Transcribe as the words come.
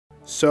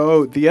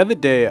So the other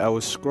day I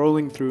was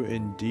scrolling through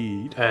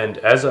Indeed, And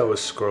as I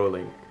was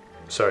scrolling,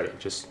 sorry,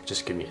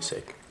 just give me a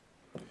sec.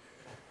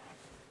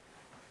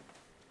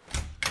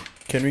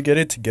 Can we get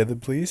it together,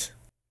 please?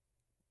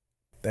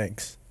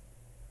 Thanks.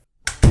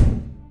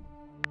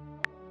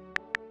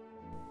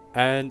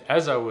 And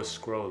as I was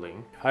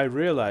scrolling, I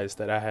realized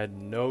that I had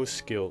no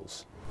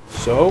skills.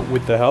 So,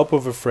 with the help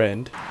of a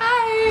friend,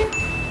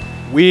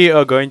 we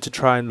are going to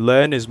try and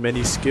learn as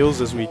many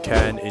skills as we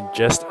can in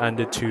just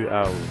under 2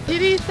 hours.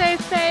 Did he say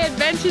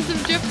Adventures of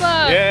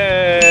Dripper?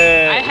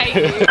 Yeah! I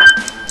hate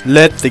you.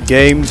 Let the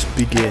games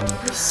begin.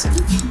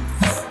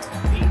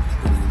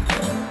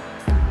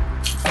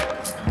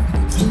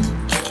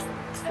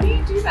 How do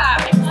you do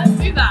that? I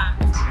can't do that.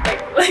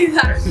 Like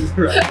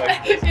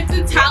that.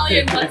 It's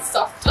Italian but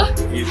softer.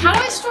 How do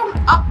I strum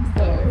up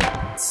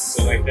though?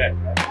 so like that,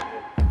 right?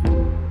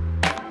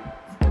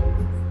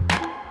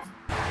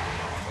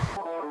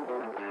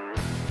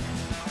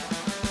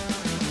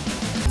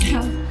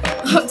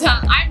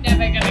 I'm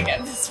never gonna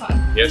get this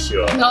one. Yes,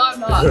 you are. No, I'm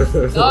not.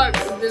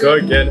 No. Go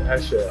again,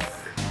 Asher.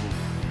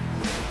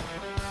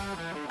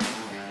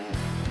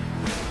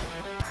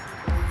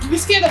 You're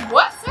scared of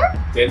what, sir?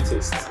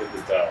 Dentist in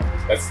the dark.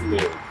 That's the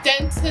name.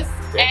 Dentist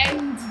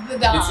and the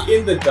dark. It's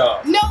in the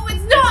dark. No,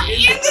 it's not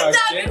in the dark.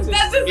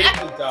 Dentist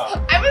in the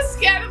dark. I was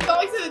scared of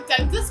going to the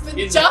dentist, but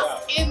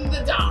just in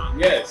the dark.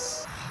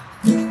 Yes.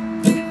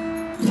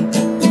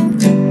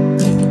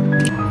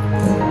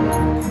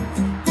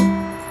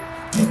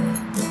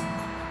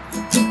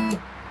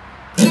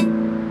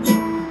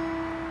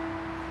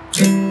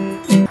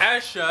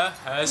 Asher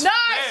has No,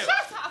 failed.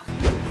 shut up!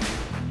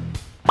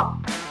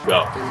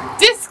 Go.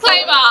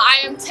 Disclaimer, I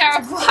am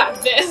terrible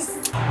at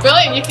this.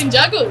 Brilliant, you can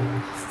juggle.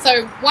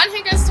 So one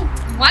hand goes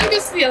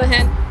to the other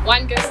hand,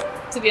 one goes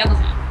to the other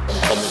hand.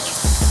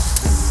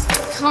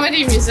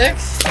 Comedy music.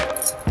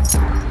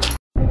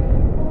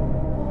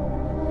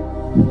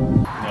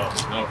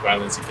 No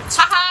violence against.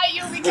 Haha,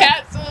 you'll be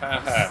cancelled.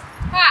 Ha.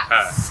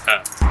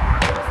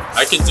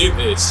 I can do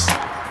this,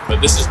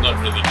 but this is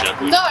not really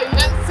juggling. No, you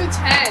don't switch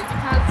hands. You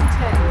can't switch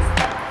hands.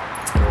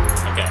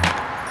 Okay.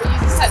 So you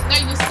just have, no,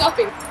 you're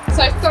stopping.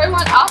 So throw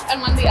one up,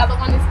 and when the other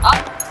one is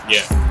up,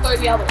 Yeah. throw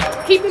the other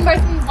one. Keep them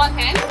both in one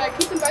hand. No,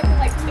 keep them both in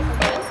like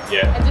different hands.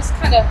 Yeah. And just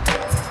kind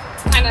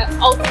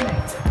of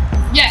alternate.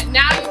 Yeah.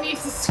 Now you need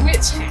to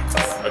switch hands.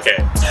 Okay.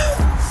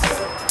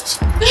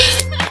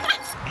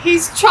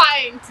 He's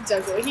trying to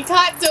juggle. He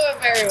can't do it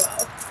very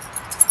well.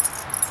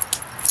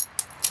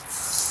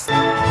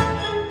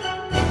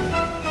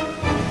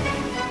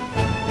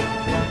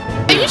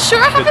 Are you sure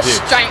I have a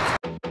strength?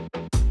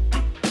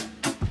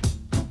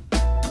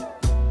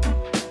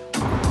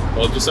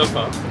 Hold yourself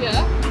up.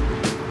 Yeah.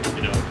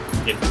 You know,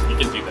 you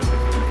can do that.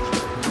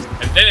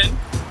 And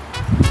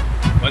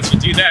then, once you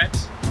do that,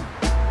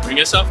 bring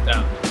yourself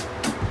down.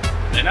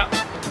 And then up.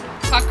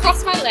 So I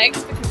cross my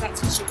legs because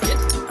that's what she did.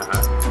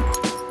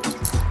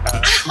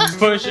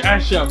 Push,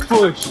 Asha,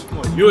 push. Come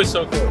on, you were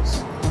so close.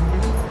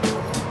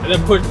 And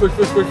then push.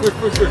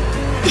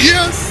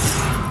 Yes!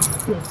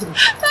 That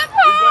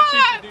We got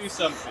hurt! you to do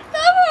something.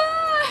 That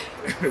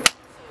hurt!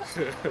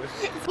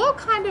 What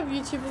kind of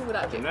YouTuber would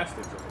I be?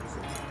 Gymnastics,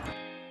 obviously.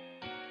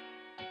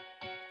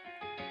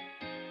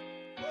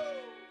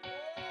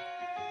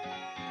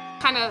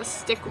 Kind of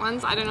stick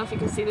ones. I don't know if you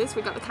can see this.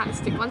 We got the kind of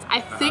stick ones. I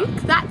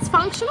think that's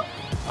functional.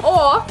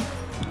 Or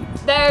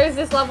there is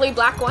this lovely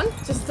black one,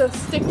 just a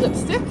stick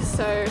lipstick.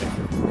 So,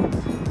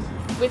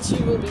 which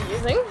you will be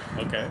using.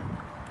 Okay.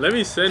 Let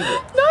me send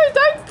it. No,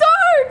 don't.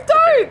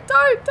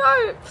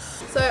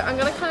 So I'm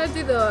gonna kind of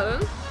do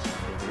the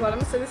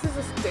bottom. So this is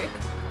a stick.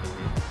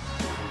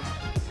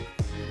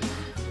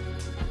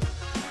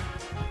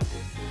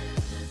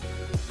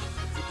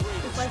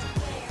 It's like,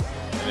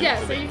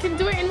 yeah, so you can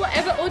do it in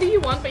whatever order you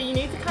want, but you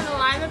need to kind of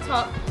line the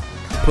top.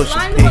 Push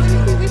Line and the peek.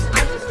 bottom. See this?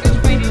 I just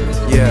switched right in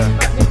with the Yeah,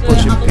 with the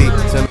push and other peek.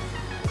 line.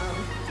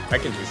 I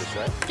can do this,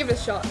 right? Give it a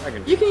shot. I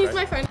can do You can this, use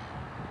my phone.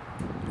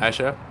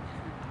 Asha,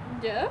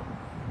 Yeah.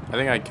 I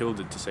think I killed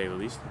it, to say the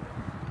least.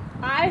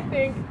 I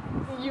think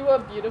you are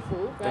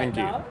beautiful right Thank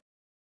you. now.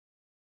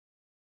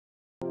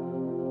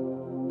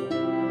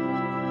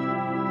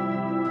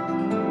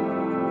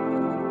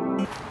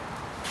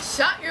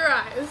 Shut your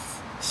eyes.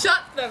 Shut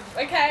them,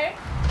 okay?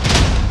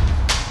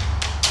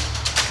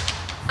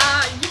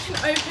 You can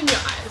open your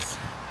eyes.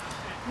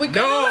 We're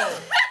gonna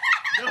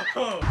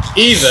No!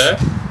 Either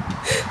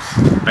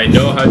I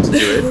know how to do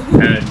it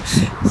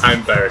and I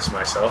embarrass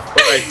myself,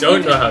 or I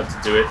don't know how to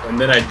do it and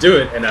then I do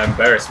it and I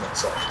embarrass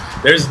myself.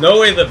 There's no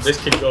way that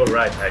this can go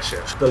right,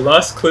 Asha. The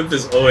last clip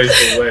is always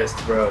the worst,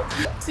 bro.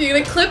 So you're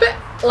gonna clip it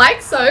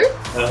like so,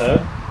 Uh-huh.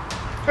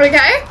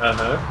 okay?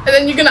 Uh-huh. And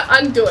then you're gonna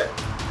undo it.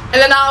 And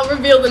then I'll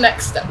reveal the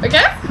next step,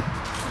 okay?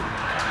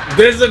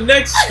 There's a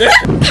next step!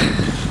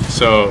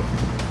 So,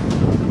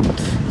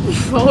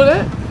 Fold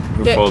it.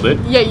 you fold it.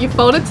 Yeah, you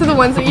fold it to the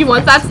ones that you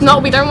want. That's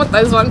not, we don't want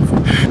those ones.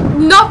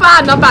 Not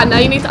bad. Now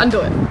you need to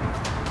undo it.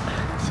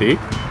 See?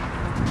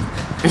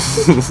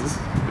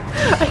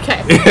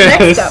 Okay,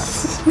 Yes. next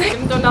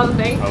step. Do another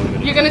thing.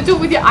 You're gonna do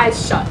it with your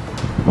eyes shut.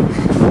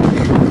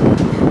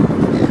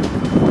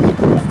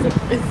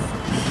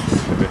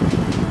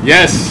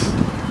 Yes.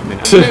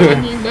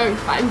 When you know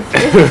finds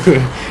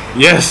you.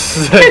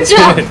 Yes. Good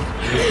job.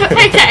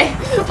 Okay,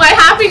 my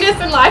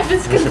happiness in life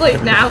is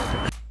complete now.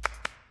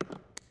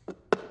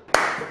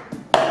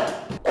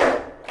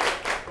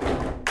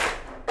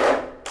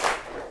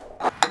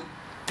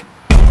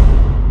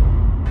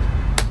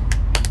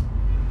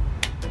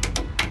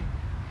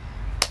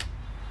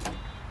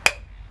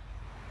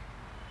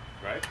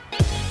 Right.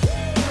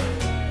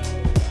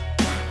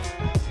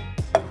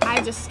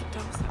 I just skipped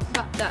over stuff.